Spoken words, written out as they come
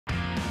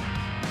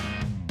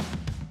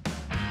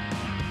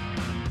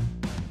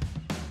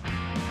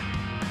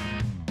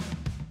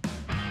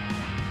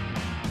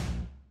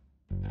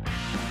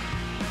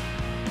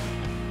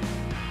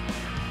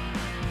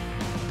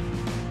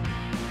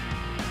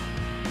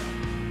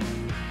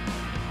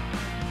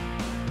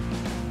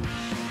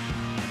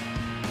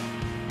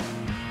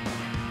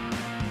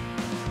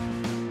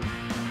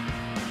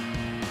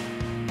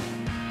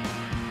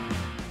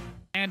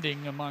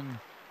standing among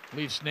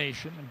Leafs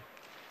Nation.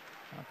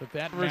 Not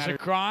that matters.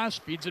 Across,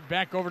 feeds it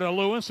back over to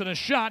Lewis, and a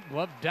shot.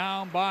 Glove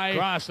down by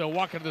Cross. They'll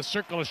walk into the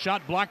circle, a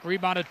shot, block,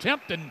 rebound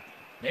attempt, and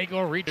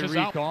Nagel reaches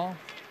out. Now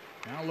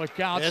look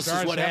out. This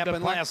is what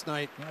happened last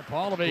night. Yeah,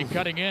 Paulovey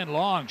cutting in,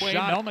 long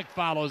shot. Melnick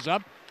follows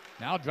up.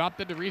 Now dropped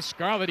it to Reese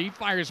Scarlett. He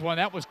fires one.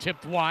 That was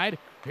tipped wide.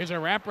 Here's a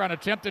wraparound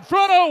attempt in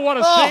front. Oh, what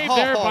a save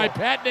there by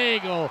Pat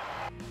Nagel.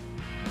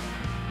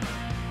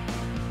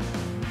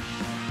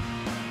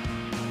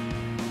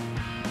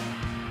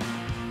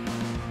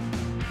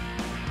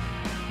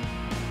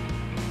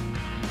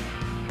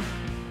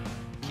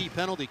 Key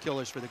penalty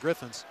killers for the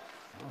Griffins.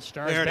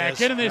 Stars back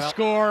in and they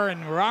score,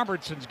 and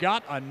Robertson's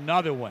got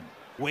another one.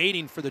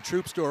 Waiting for the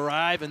troops to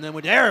arrive, and then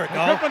there it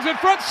goes. Griffins in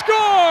front,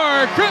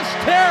 score! Chris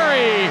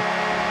Terry!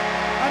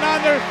 And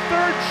on their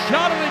third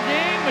shot of the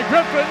game, the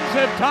Griffins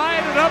have tied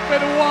it up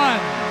at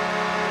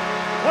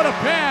 1. What a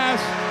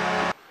pass.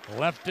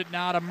 Left it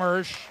now to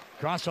Mersch.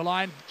 Across the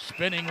line,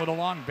 spinning with a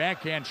long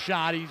backhand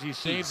shot. Easy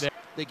save there.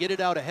 They get it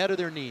out ahead of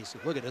their knees.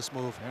 Look at this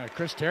move. Yeah,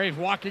 Chris Terry's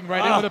walking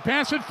right in with a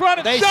pass in front.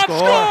 And they shot,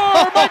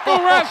 score!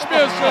 Michael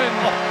Rasmussen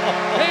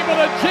able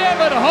to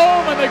jam it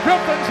home, and the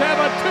Griffins have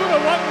a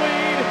 2-1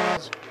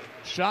 lead.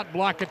 Shot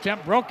block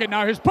attempt broken.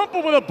 Now here's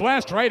Puempel with a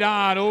blast right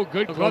on. Oh,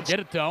 good glove.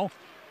 Get it though.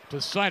 To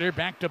Sider,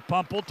 back to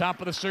Puempel, top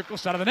of the circle,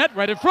 side of the net,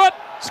 right in front.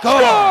 Score!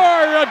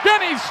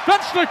 Denny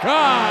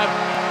Svechnikov.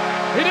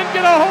 He didn't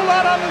get a whole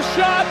lot on the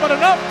shot, but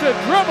enough to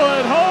dribble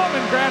it home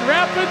in Grand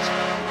Rapids,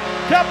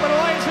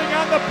 capitalizing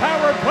on the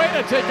power play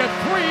to take a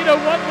 3-1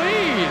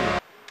 lead.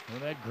 Well,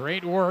 that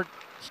great work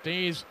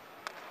stays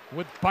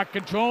with puck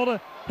control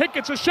to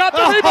Hicketts, a shot,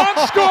 the rebound,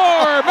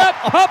 score! Matt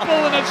Puempel,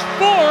 and it's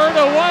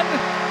 4-1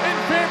 in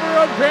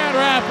favor of Grand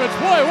Rapids.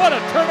 Boy, what a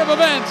turn of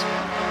events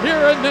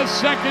here in this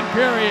second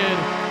period.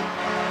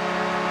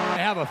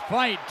 They have a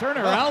fight.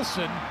 Turner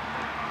Elson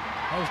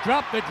has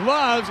dropped the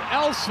gloves.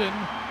 Elson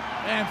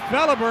and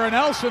Felhaber, and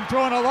Elson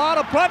throwing a lot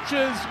of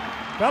punches.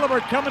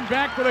 Felhaber coming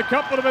back with a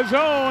couple of his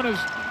own as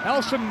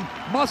Elson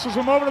muscles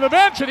him over to the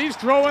bench, and he's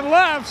throwing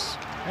lefts,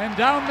 and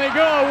down they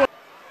go.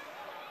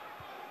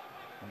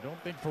 I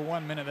don't think for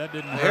 1 minute that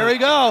didn't hurt. Here we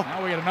go.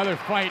 Now we get another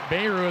fight.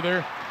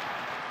 Bayreuther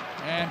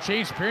and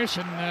Chase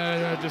Pearson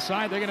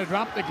decide they're going to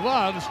drop the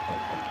gloves.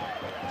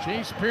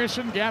 Chase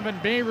Pearson, Gavin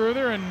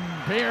Bayreuther, and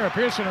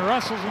Pearson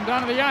wrestles him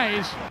down to the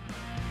ice.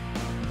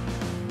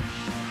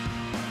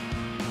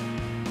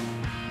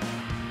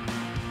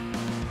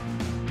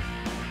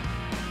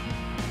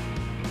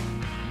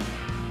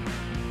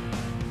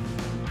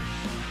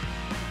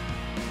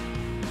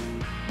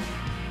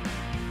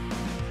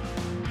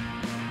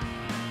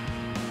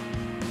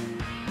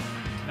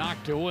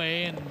 Knocked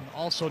away, and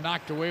also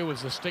knocked away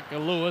was the stick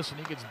of Lewis, and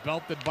he gets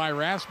belted by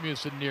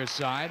Rasmussen near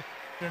side.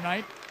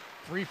 Tonight,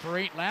 3 for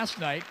 8 last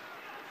night.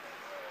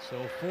 So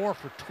 4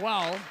 for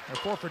 12, or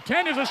 4 for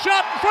 10. There's a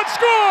shot in front,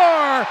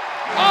 score!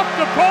 Off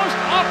the post,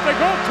 off the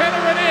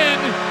goaltender and in.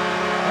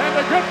 And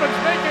the Griffins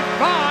make it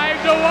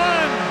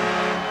 5-1.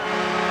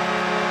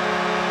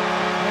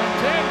 And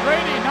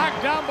Tangradi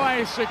knocked down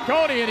by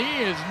Cecconi, and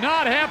he is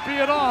not happy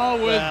at all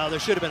with... Well, there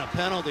should have been a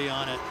penalty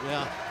on it,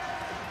 yeah.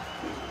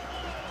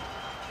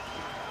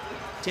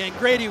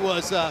 Tangradi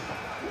was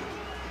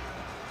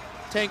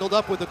tangled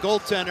up with the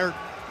goaltender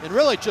and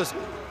really just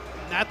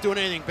not doing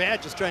anything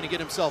bad, just trying to get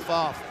himself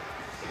off.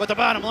 But the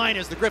bottom line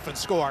is the Griffins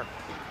score.